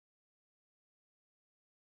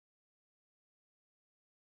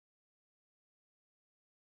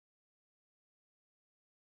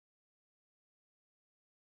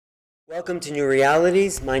Welcome to New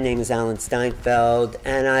Realities. My name is Alan Steinfeld,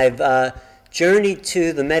 and I've journeyed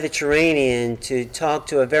to the Mediterranean to talk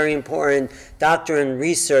to a very important doctor and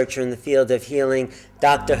researcher in the field of healing,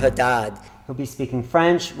 Dr. Haddad. He'll be speaking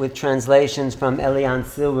French with translations from Eliane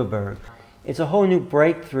Silverberg. It's a whole new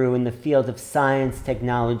breakthrough in the field of science,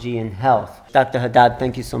 technology, and health. Dr. Haddad,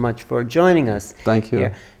 thank you so much for joining us. Thank you.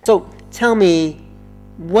 Here. So tell me,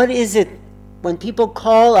 what is it when people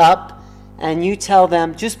call up and you tell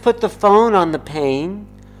them, just put the phone on the pain,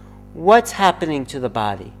 what's happening to the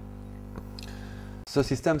body? Ce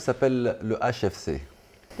système s'appelle le HFC.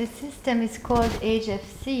 The system is called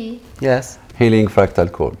HFC. Yes. Healing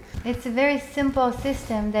Fractal Code. It's a very simple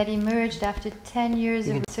system that emerged after 10 years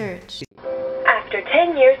of research. After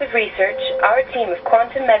 10 years of research, our team of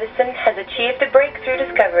quantum medicine has achieved a breakthrough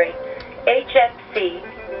discovery, HFC.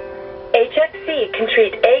 HFC can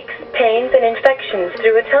treat aches, pains, and infections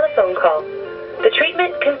through a telephone call. The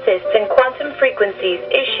treatment consists in quantum frequencies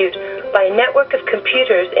issued by a network of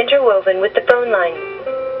computers interwoven with the phone lines.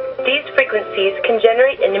 These frequencies can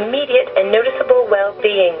generate an immediate and noticeable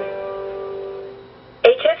well-being.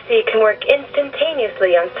 HFC can work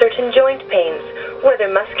instantaneously on certain joint pains,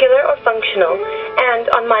 whether muscular or functional, and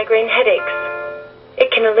on migraine headaches. It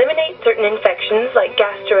can eliminate certain infections like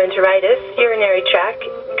gastroenteritis, urinary tract,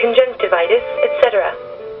 conjunctivitis, etc.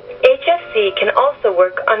 HFC can also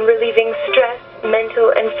work on relieving stress, mental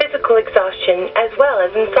and physical exhaustion, as well as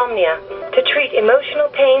insomnia. To treat emotional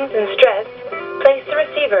pains and stress, place the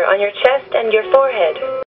receiver on your chest and your forehead.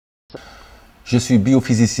 Je suis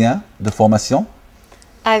biophysicien de formation.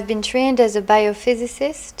 I've been trained as a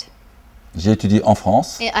biophysicist. J'ai étudié en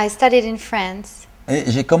France. I studied in France. Et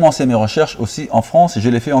j'ai commencé mes recherches aussi en France et je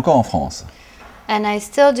les fais encore en France. And I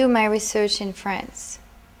still do my research in France.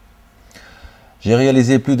 J'ai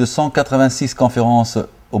réalisé plus de 186 conférences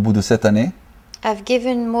au bout de cette année. I've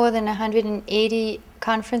given more than 180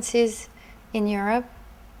 conferences in Europe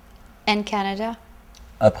and Canada.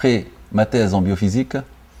 Après ma thèse en biophysique,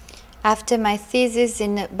 After my thesis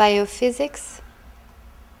in biophysics,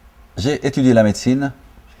 j'ai étudié la médecine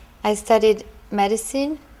I studied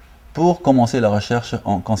medicine pour commencer la recherche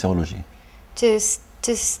en cancérologie.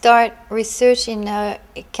 to start research in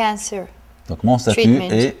cancer. Donc mon statut Treatment.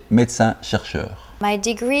 est médecin-chercheur. My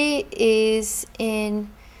degree is in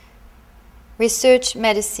research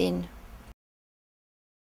medicine.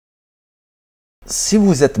 Si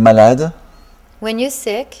vous êtes malade, When you're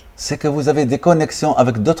sick, c'est que vous avez des connexions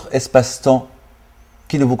avec d'autres espaces-temps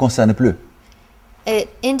qui ne vous concernent plus. it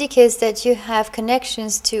indicates that you have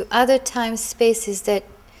connections to other time spaces that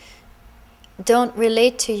don't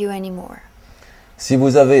relate to you anymore. Si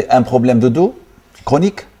vous avez un problème de dos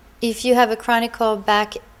chronique, If you have a chronic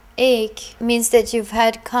backache, it means that you've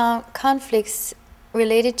had conflicts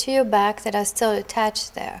related to your back that are still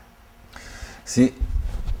attached there. si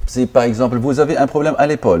par exemple vous avez un problème à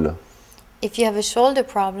l'épaule, If you have a shoulder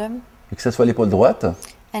problem et que ce soit l'épaule droite,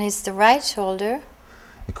 and it's the right shoulder,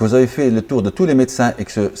 et que vous avez fait le tour de tous les médecins et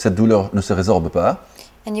que cette douleur ne se résorbe pas,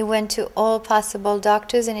 and you went to all possible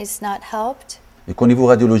doctors and it's not helped, et qu'au niveau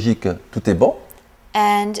radiologique tout est bon,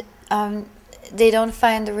 and they don't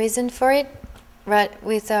find the reason for it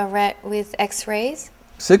with X-rays,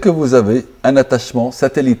 c'est que vous avez un attachement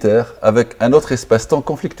satellitaire avec un autre espace-temps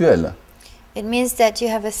conflictuel. it means that you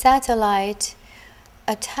have a satellite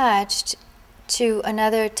attached to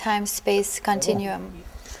another time-space continuum.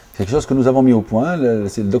 C'est quelque chose que nous avons mis au point,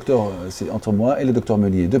 c'est entre moi et le docteur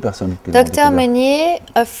Meunier, deux personnes. qui l'ont Dr. découvert. Meunier,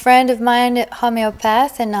 a friend of mine, a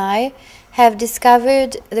homeopath, and I have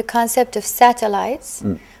discovered the concept of satellites,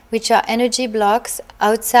 which are energy blocks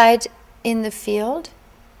outside in the field,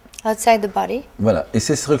 outside the body. Voilà, et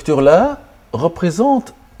ces structures-là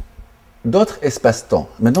représentent d'autres espaces-temps.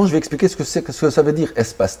 Maintenant, je vais expliquer ce que ça veut dire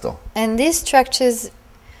espace-temps. And these structures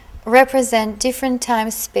represent different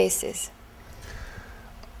time spaces.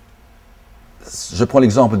 Je prends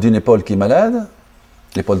l'exemple d'une épaule qui est malade,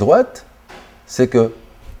 l'épaule droite, c'est que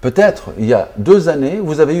peut-être il y a 2 années,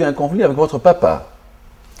 vous avez eu un conflit avec votre papa.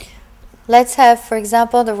 Let's have, for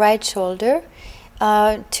example, the right shoulder.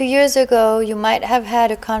 2 years ago, you might have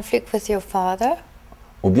had a conflict with your father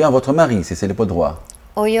Ou bien votre mari, si c'est l'épaule droite.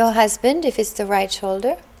 or your husband, if it's the right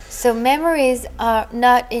shoulder. So memories are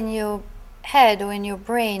not in your head or in your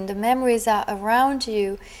brain. The memories are around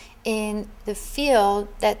you in the field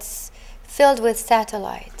that's filled with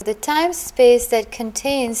satellites. The time space that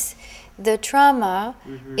contains the trauma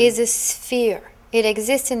is a sphere. It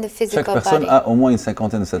exists in the Chaque physical personne body. a au moins une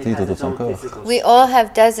cinquantaine de satellites autour de son corps. We all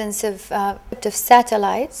have dozens of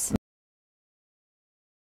satellites.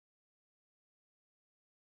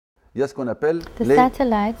 il y a ce qu'on appelle The les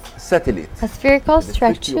satellites satellites. are spherical Des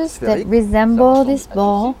structures structures that sphériques, resemble ça this ressemble à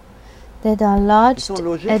ball, that are Ils lodged sont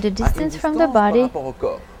logés at a à une distance from the distance par body. rapport au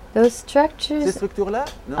corps. Those Ces structures structures-là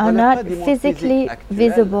ne are relèvent not pas du monde physically physique actuel.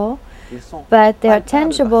 visible, Ils sont but they are palpables par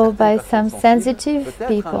tangible by certaines some personnes sensitive sensibles. Peut-être un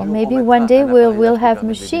people. jour, on Maybe mettra one day un we'll appareil là qui have permet de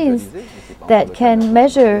machines visualiser, mais c'est pas encore that le cas can maintenant.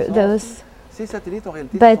 measure Ils ont those. aussi- Ces satellites, en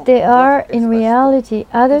réalité, But sont they are, d'autres in espaces-temps. reality,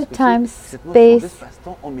 other Qu'est-ce que c'est cette notion time-space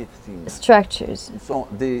d'espace-temps en médecine? structures. Ce sont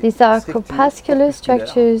des These are structures corpuscular corpusculaires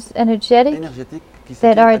structures, energetic, énergétiques qui se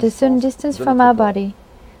that tiennent are à at a certain distance distance de from notre our corps. body.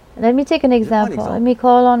 Let me take an prends un example. exemple. Let me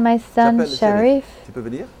call on my son J'appelle Sharif. Tu peux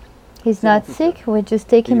venir? He's C'est mon not fils. sick, we'll just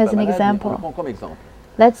take Il him est as pas an malade, mais on le example. prend comme exemple.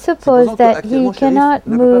 Let's suppose Supposons that qu'actuellement, he Sharif cannot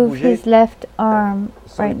ne peut pas move bouger his left arm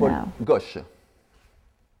Son right épaule now. gauche.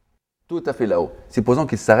 Tout à fait là-haut. Supposons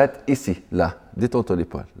qu'il s'arrête ici, là. Détends ton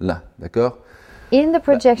épaule, là, d'accord? In the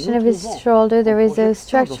projection of his shoulder, there is a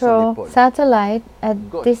structural satellite at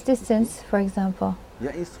this distance, for example. Il y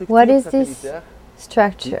a une structure What is this satellitaire qui est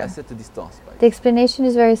structure? à cette distance. par The explanation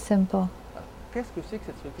is very simple. exemple. Qu'est-ce que c'est que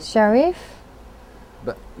cette structure? Sharif,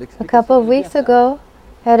 Ben, a l'explication couple of est bien weeks simple. ago,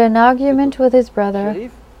 had an argument with his brother.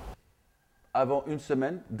 Sharif, avant une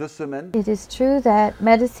semaine, 2 semaines, It is true that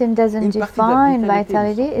medicine doesn't Une partie de la define vitalité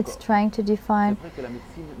de vitality, son it's corps. trying to c'est define vrai que la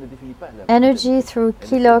médecine ne définit pas la energy vitalité. through Elle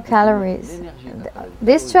essaie de kilocalories. définir l'énergie grâce à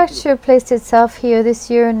la This structure placed itself here this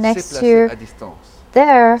year, C'est next placé year à distance.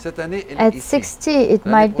 there. Cette année, elle At est ici. 60, it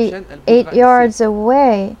L'année might be prochaine, elle 8 bougera yards ici.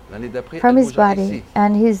 away L'année d'après, from elle his bougera body, ici.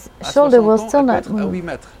 and his À shoulder 60 will ans, still elle peut not être à 8 move.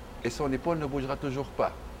 mètres et son épaule ne bougera toujours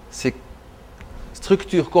pas. Ces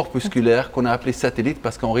structures corpusculaires qu'on a appelées satellites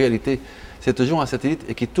parce qu'en réalité, c'est toujours un satellite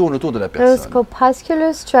et qui tourne autour de la Those personne.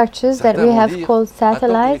 corpuscular structures that Certains we vont have dire, called attends une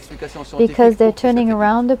satellites explication scientifique because they're pour ces turning satellites.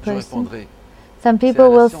 around the Je person. répondrai, Some c'est à people la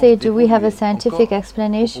will science say, do we have a d'évoluer scientific encore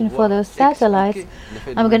explanation pour for pouvoir those satellites? expliquer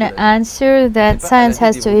l'effet I'm de going to la vie. answer that C'est pas à la science vie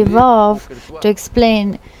has to d'évoluer evolve pour qu'elle soit to explain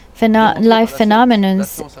démontrée par life la phenomena,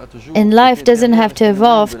 science a toujours and été life doesn't derrière have le to phénomène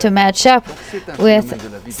evolve de to la vie. match up Donc, c'est un with phénomène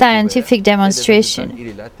de la vie scientific découvert, et le demonstration. résultat, il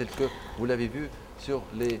est là, tel que vous l'avez vu sur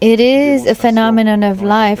les It is a démonstrations phenomenon of qui ont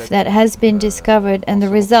été life faites, that has been discovered, and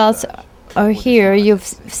the results are here. You've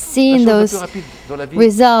seen those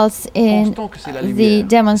results in the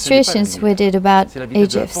demonstrations we did about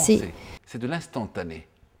HFC. C'est de l'instantané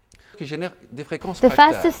qui génère des fréquences The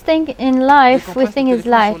fractales. fastest thing in life we think is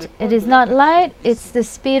light. It is not light, it's the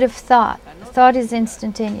speed of thought. Thought is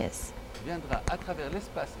instantaneous. Viendra à travers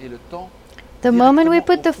l'espace et le temps. The moment we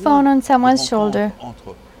put the directement au phone point on de someone's rencontre shoulder,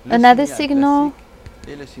 entre le another signal signal classique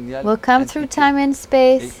et le signal will come through intriqué. time and Et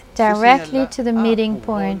space ce directly signal-là to the a meeting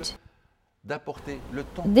pour rôle point. d'apporter le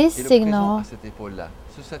temps This et le signal présent à cette épaule-là.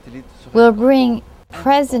 Ce satellite sera will important bring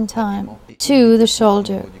present time instantanément et to the immédiatement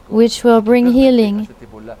shoulder, au niveau du corps, which will ce qui bring permettrait healing à cette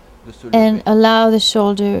épaule-là de se and lever. allow the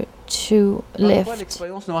shoulder to Parfois, lift.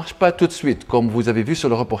 l'expérience ne marche pas tout de suite, comme vous avez vu sur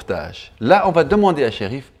le reportage. Là, on va demander à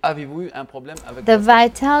Shérif, avez-vous eu un problème avec The votre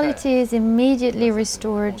vitality frère? is immediately Là, ça va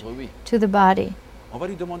restored répondre oui. to the body. On va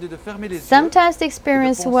lui demander de fermer les yeux Sometimes the et de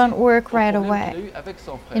experience penser won't au work right problème away. qu'il a eu avec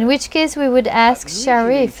son frère. In which case, we would ask lui, il est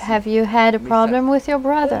Sharif, ici. have you had a Mais problem ça, with your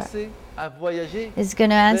brother? Pensez à voyager He's going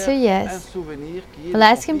to answer vers un yes. souvenir qui est We'll le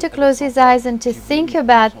ask him to conflit close avec his son frère. eyes and to Si vous think voulez,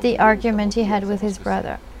 about son the vidéo, argument he ça va had vous with dire his ce que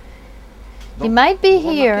brother. c'est. He Donc, might be vous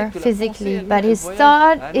remarquez here que la pensée physically, elle-même, but elle his voyage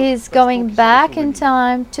thought à un autre is espace-temps going qui sont back des in souvenirs.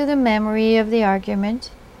 time to the memory of the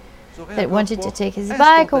argument Ça aurait un that wanted to rapport take his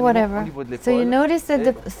bike or instantanément au whatever. niveau de So you l'épaule. notice that Et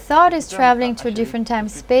the thought is ça traveling permettra to a à different Shérif time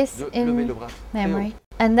tout de space suite de lever in le bras très haut. memory.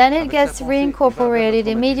 And then it Avec sa gets pensée, il va vers reincorporated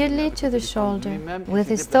le immediately traumatisme, to the avec lequel shoulder. lui-même, il With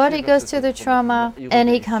s'est his thought, déplacé it vers goes ce to the trauma traumatisme, il and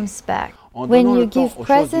he revient comes ici. back. En When donnant you le temps give aux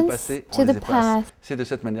choses du presence passé, to on the les efface. past, C'est de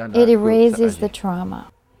cette manière-là it que ça erases agit. the trauma.